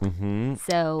shape. Mm-hmm.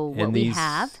 So what And we these-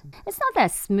 have, it's not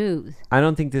that smooth. I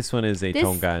don't think this one is a This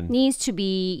tonggan. needs to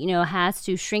be, you know, has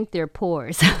to shrink their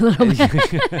pores a little bit.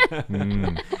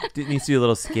 It needs to do a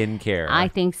little skincare. I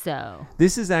think so.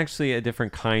 This is actually a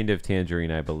different kind of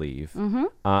tangerine, I believe. Mm-hmm.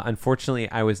 Unfortunately,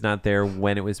 I was not there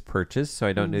when it was purchased, so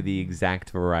I don't know the exact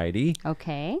variety.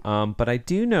 Okay. But I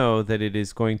do know that it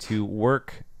is going to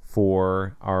work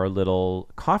for our little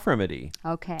cough remedy.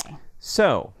 Okay.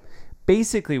 So,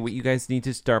 basically, what you guys need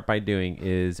to start by doing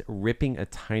is ripping a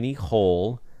tiny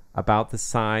hole about the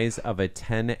size of a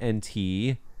 10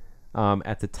 NT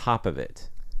at the top of it.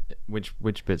 Which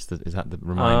bits is that?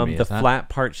 Remind me. The is that? flat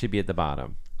part should be at the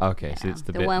bottom. Okay, so Yeah, it's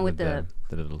the the bit one with with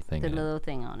the little thing. The in it. little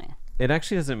thing on it. It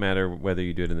actually doesn't matter whether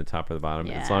you do it in the top or the bottom,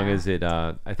 as long Yeah. as it.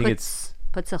 I think it's.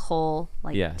 Puts a hole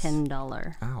like Yes. $10.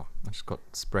 Ow! I just got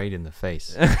sprayed in the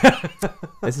face.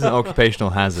 This is an occupational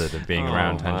hazard of being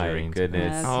around Oh, my tangerines.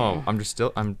 goodness. Oh, I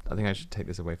think I should take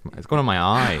this away from. It's gone on my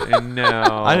eye.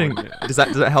 No, I didn't. Does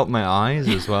that help my eyes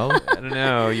as well? I don't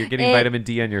know. You're getting It- vitamin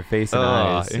D on your face and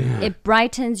eyes. It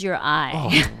brightens your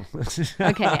eye.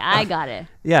 Okay, I got it.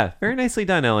 Yeah, very nicely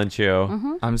done, Ellen Chu.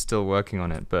 Mm-hmm. I'm still working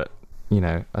on it, but you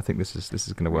know, I think this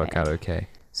is going to work out okay.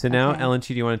 So now, Okay. Ellen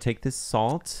Chu, do you want to take this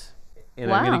salt? And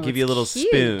Wow, I'm going to give you a it's little huge.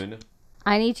 spoon.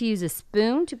 I need to use a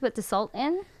spoon to put the salt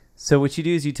in. So what you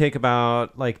do is you take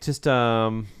about just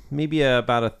maybe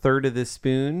about a third of this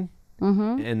spoon,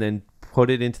 and then put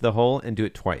it into the hole and do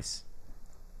it twice.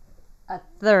 A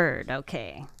third,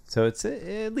 okay. So it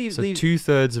leaves. So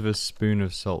 2/3 of a spoon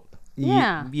of salt.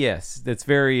 Yeah. Yes, that's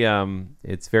very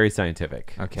it's very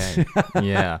scientific. Okay.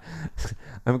 Yeah.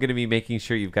 I'm going to be making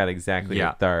sure you've got exactly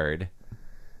Yeah. a third.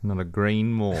 Not a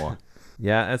grain more.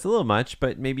 Yeah, that's a little much,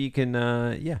 but maybe you can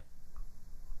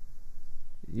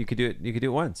you could do it. You could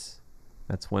do it once.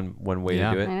 That's one way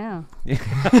Yeah. to do I it. know.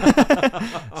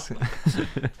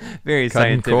 Very Cutting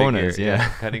scientific corners, here. yeah.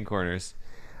 Cutting corners.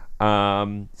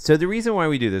 So the reason why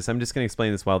we do this, I'm just going to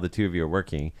explain this while the two of you are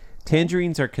working.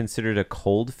 Tangerines are considered a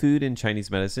cold food in Chinese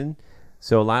medicine.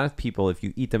 So a lot of people, if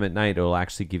you eat them at night, it'll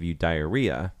actually give you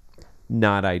diarrhea.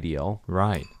 Not ideal.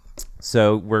 Right.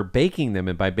 So we're baking them,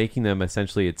 and by baking them,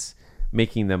 essentially it's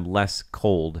making them less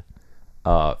cold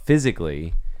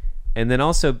physically. And then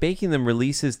also baking them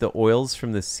releases the oils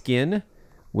from the skin,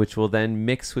 which will then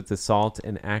mix with the salt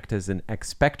and act as an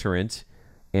expectorant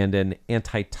and an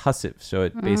antitussive. So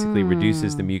it basically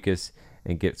reduces the mucus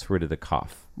and gets rid of the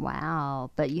cough.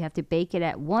 Wow. But you have to bake it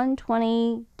at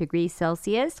 120 degrees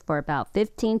Celsius for about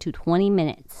 15 to 20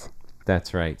 minutes.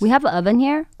 That's right. We have an oven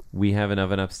here. We have an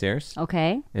oven upstairs.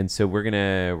 Okay. And so we're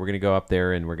gonna go up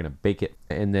there and we're gonna bake it.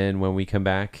 And then when we come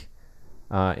back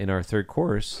in our third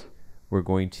course, we're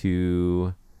going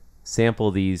to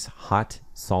sample these hot,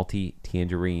 salty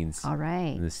tangerines All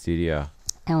right. in the studio.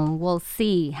 And we'll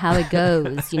see how it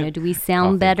goes. You know, do we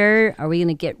sound better? Are we going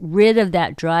to get rid of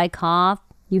that dry cough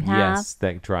you have? Yes,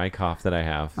 that dry cough that I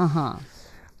have. Uh-huh.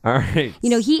 All right. You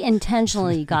know, he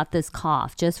intentionally got this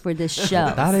cough just for this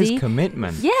show. That is See?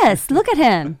 commitment. Yes, look at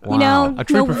him. Wow. You know, A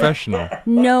true professional.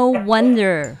 No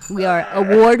wonder we are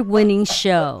award-winning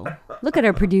show. Look at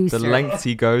our producer. The lengths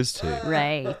he goes to.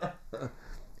 Right.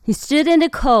 He stood in the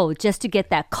cold just to get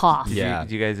that cough. Yeah.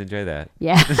 Did you guys enjoy that?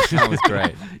 Yeah. That was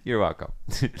great. You're welcome.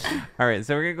 All right,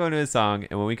 so we're going to go into a song,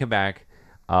 and when we come back,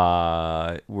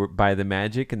 by the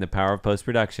magic and the power of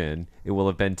post-production, it will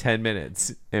have been 10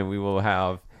 minutes, and we will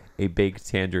have a baked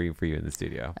tangerine for you in the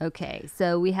studio. Okay,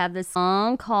 so we have this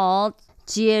song called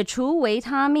解除维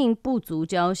他命不足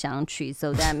交响曲.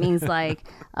 So that means like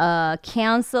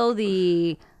cancel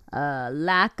the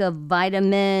lack of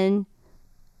vitamin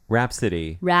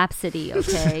Rhapsody. Rhapsody,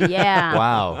 okay, yeah.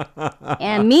 Wow.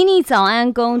 And mini 早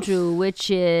安公主,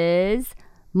 which is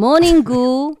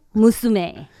Morningu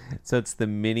Musume. So it's the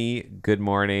mini Good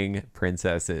Morning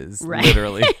Princesses, Right.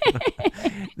 literally.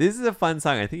 This is a fun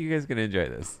song. I think you guys are going to enjoy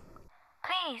this.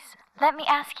 Please, let me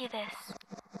ask you this.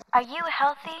 Are you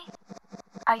healthy?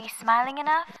 Are you smiling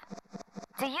enough?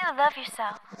 Do you love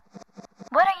yourself?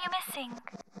 What are you missing?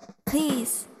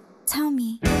 Please, tell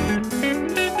me.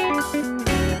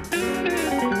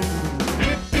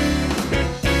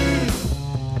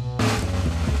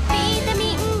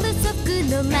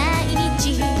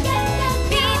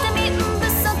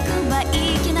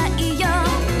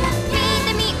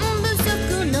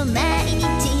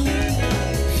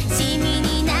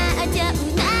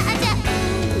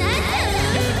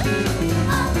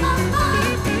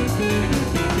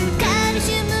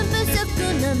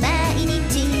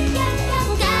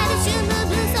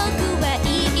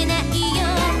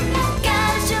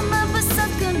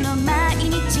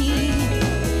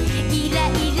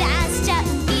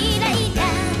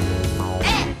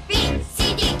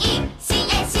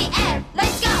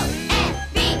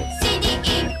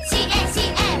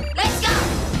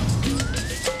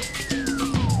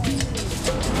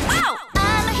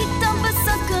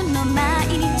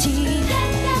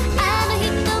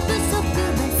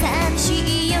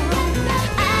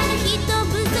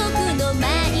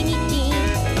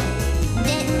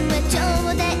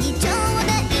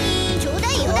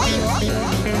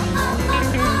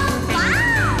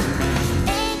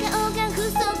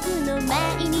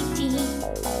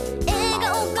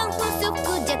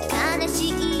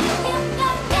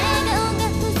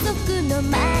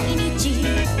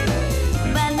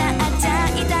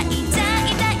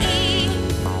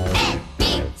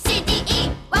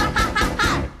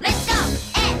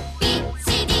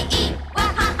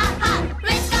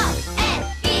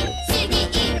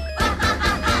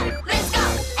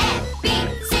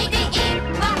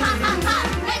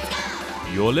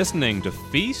 You're listening to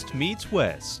Feast Meets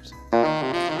West.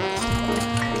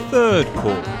 Third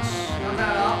course.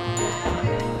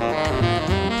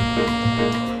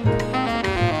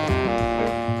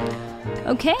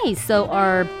 Okay, so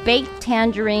our baked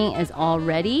tangerine is all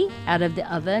ready out of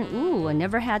the oven. Ooh, I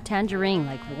never had tangerine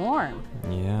like warm.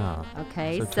 Yeah.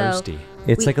 Okay, so so toasty.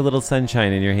 It's like a little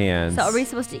sunshine in your hands. So are we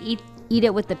supposed to eat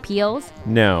it with the peels?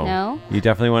 No. No? You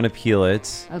definitely want to peel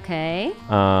it. Okay.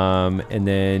 And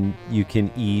then you can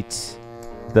eat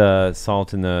the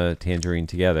salt and the tangerine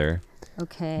together.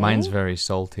 Okay. Mine's very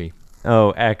salty.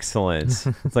 Oh, excellent.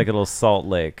 It's like a little salt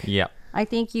lick. Yeah. I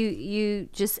think you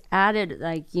just added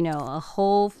a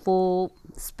whole full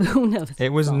spoon of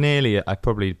It was salt. nearly, I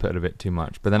probably put a bit too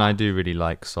much, but then I do really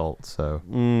like salt, so.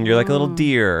 You're like a little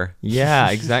deer.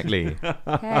 Yeah, exactly.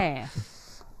 Okay.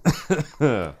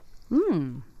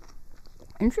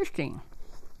 Interesting.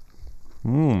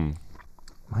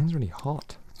 Mine's really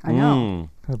hot. I know.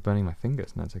 Kind of burning my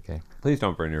fingers, and that's okay. Please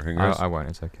don't burn your fingers. I won't,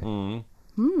 it's okay.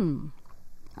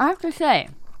 I have to say,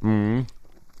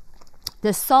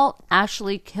 the salt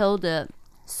actually killed the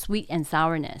sweet and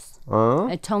sourness.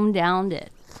 It toned down it,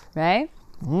 right?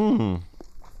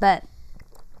 But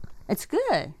it's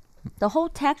good. The whole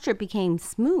texture became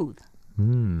smooth.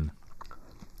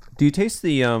 Do you taste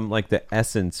the like the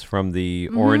essence from the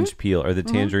orange peel or the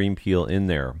tangerine peel in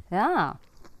there? Yeah.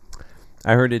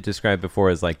 I heard it described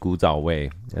before as like 古早味.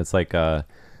 It's like the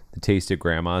taste of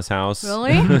grandma's house.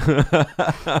 Really?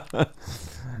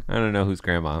 I don't know whose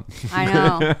grandma. I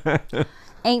know.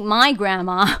 Ain't my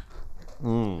grandma.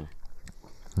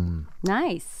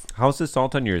 Nice. How's the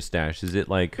salt on your stash? Is it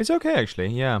like? It's okay, actually.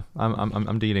 Yeah,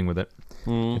 I'm dealing with it.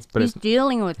 He's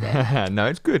dealing with it. No,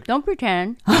 it's good. Don't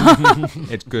pretend.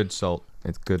 It's good salt.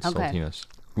 It's good Okay. saltiness.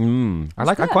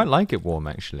 I quite like it warm,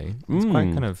 actually. It's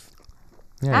quite kind of.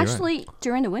 Yeah, you're right. Actually,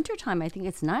 during the wintertime, I think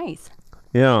it's nice.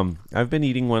 Yeah, I've been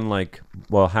eating one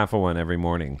half of one every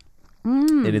morning.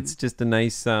 And it's just a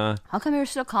nice. How come you're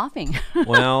still coughing?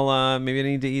 Well, maybe I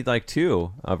need to eat like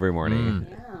 2 every morning.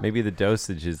 Yeah. Maybe the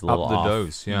dosage is a little off. off. The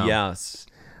dose, yeah. Yes.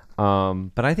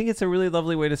 But I think it's a really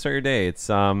lovely way to start your day. It's,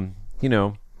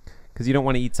 because you don't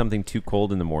want to eat something too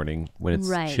cold in the morning when it's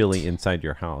chilly inside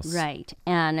your house. Right.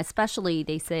 And especially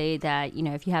they say that,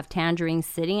 if you have tangerines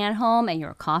sitting at home and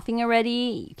you're coughing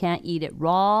already, you can't eat it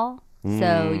raw.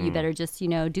 So you better just,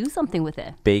 do something with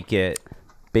it. Bake it.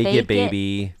 Bake it,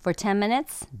 baby. For 10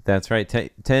 minutes? That's right.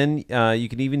 10, you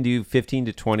can even do 15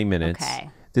 to 20 minutes. Okay.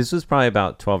 This was probably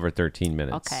about 12 or 13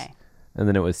 minutes. Okay. And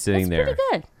then it was sitting there. That's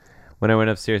pretty good. When I went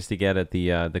upstairs to get it,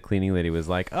 the cleaning lady was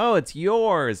like, "Oh, it's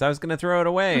yours. I was going to throw it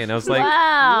away." And I was like,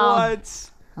 wow.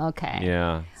 "What?" Okay.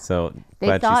 Yeah. So they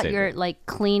glad thought you saved you're it. like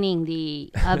cleaning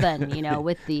the oven,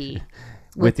 with the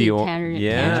tangerine.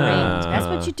 That's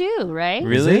what you do, right?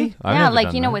 Really? Yeah,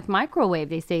 like with microwave,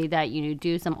 they say that you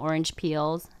do some orange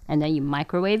peels and then you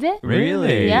microwave it.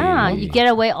 Really? Yeah, you get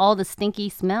away all the stinky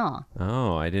smell.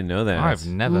 Oh, I didn't know that. I've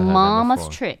never heard Mama's that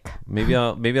before. trick. Maybe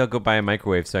I'll go buy a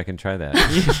microwave so I can try that.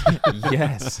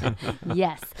 Yes.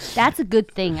 Yes, that's a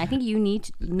good thing. I think you need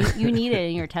it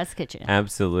in your test kitchen.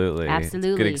 Absolutely. It's a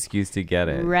good excuse to get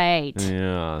it. Right.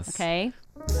 Yes. Okay.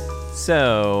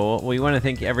 So we want to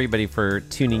thank everybody for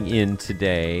tuning in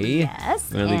today. Yes.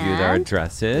 We're going to leave you with our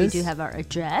addresses. We do have our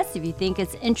address. If you think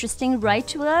it's interesting, write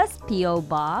to us. P.O.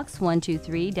 Box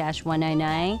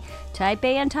 123-199,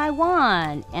 Taipei and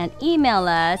Taiwan. And email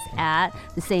us at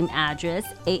the same address,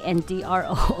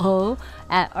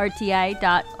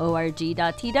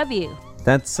 androo@rti.org.tw.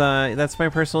 That's my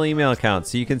personal email account,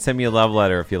 so you can send me a love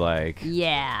letter if you like.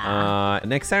 Yeah.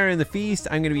 Next Saturday in the feast,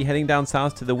 I'm going to be heading down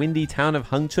south to the windy town of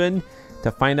Hengchun to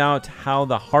find out how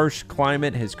the harsh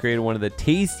climate has created one of the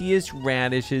tastiest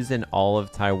radishes in all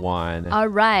of Taiwan. All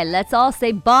right, let's all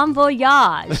say bon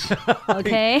voyage,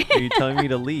 okay? Are you telling me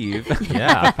to leave?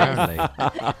 Yeah, apparently.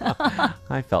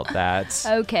 I felt that.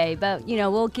 Okay, but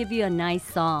we'll give you a nice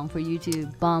song for you to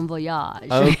bon voyage.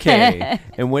 Okay.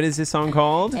 And what is this song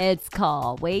called? It's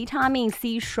called 维他命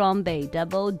C 双倍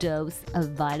Double Dose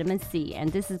of Vitamin C.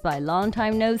 And this is by Long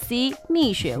Time No See,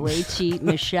 蜜雪薇琪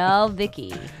Michelle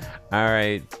Vicky. All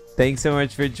right. Thanks so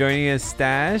much for joining us,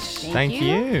 Stash. Thank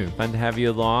you. Fun to have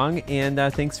you along. And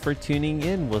thanks for tuning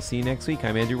in. We'll see you next week.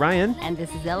 I'm Andrew Ryan. And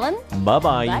this is Ellen.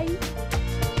 Bye-bye. Bye.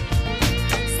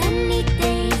 Sunny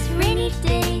days, rainy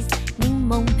days，柠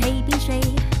檬配冰水，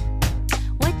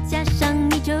我加上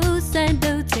你，就算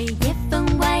都醉，也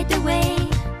分外的味。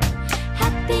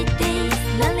Happy days,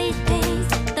 lovely days，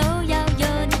都要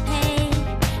有你陪，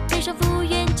追上复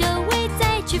原就会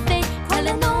再去飞，快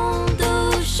乐浓度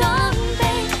双倍，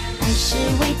爱是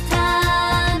维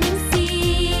他命 C，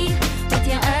 不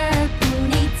甜而不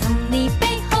腻，从你背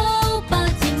后抱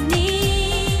紧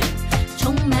你，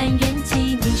充满元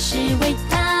气，你是维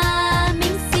他命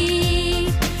C，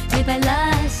 美白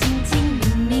了心情，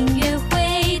明明约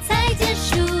会才结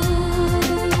束，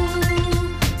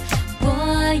我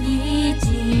已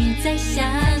经在想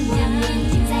你。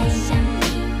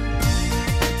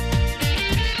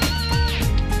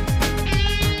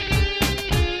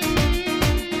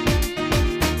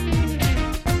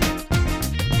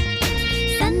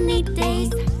Sunny days,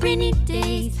 rainy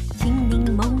days， 听柠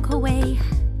檬口味，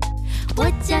我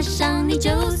加上你，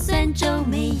就算皱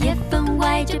眉也分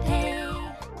外绝配。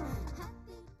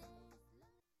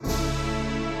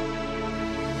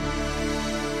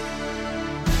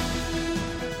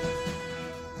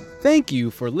Thank you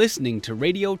for listening to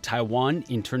Radio Taiwan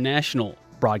International,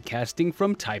 broadcasting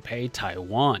from Taipei,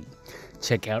 Taiwan.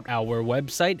 Check out our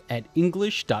website at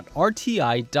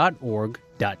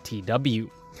english.rti.org.tw.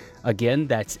 Again,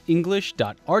 that's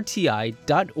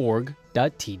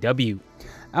english.rti.org.tw.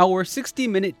 Our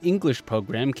 60-minute English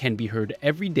program can be heard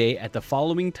every day at the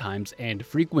following times and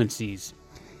frequencies.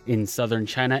 In southern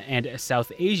China and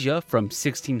South Asia from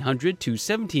 1600 to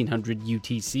 1700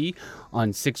 UTC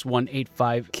on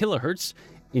 6185 kHz.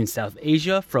 In South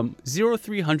Asia from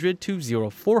 0300 to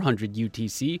 0400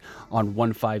 UTC on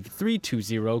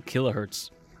 15320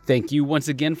 kHz. Thank you once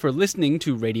again for listening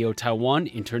to Radio Taiwan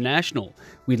International.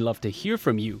 We'd love to hear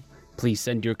from you. Please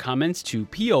send your comments to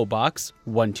P.O. Box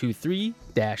 123-199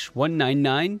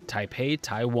 Taipei,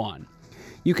 Taiwan.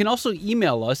 You can also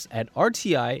email us at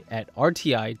rti@rti.org.tw.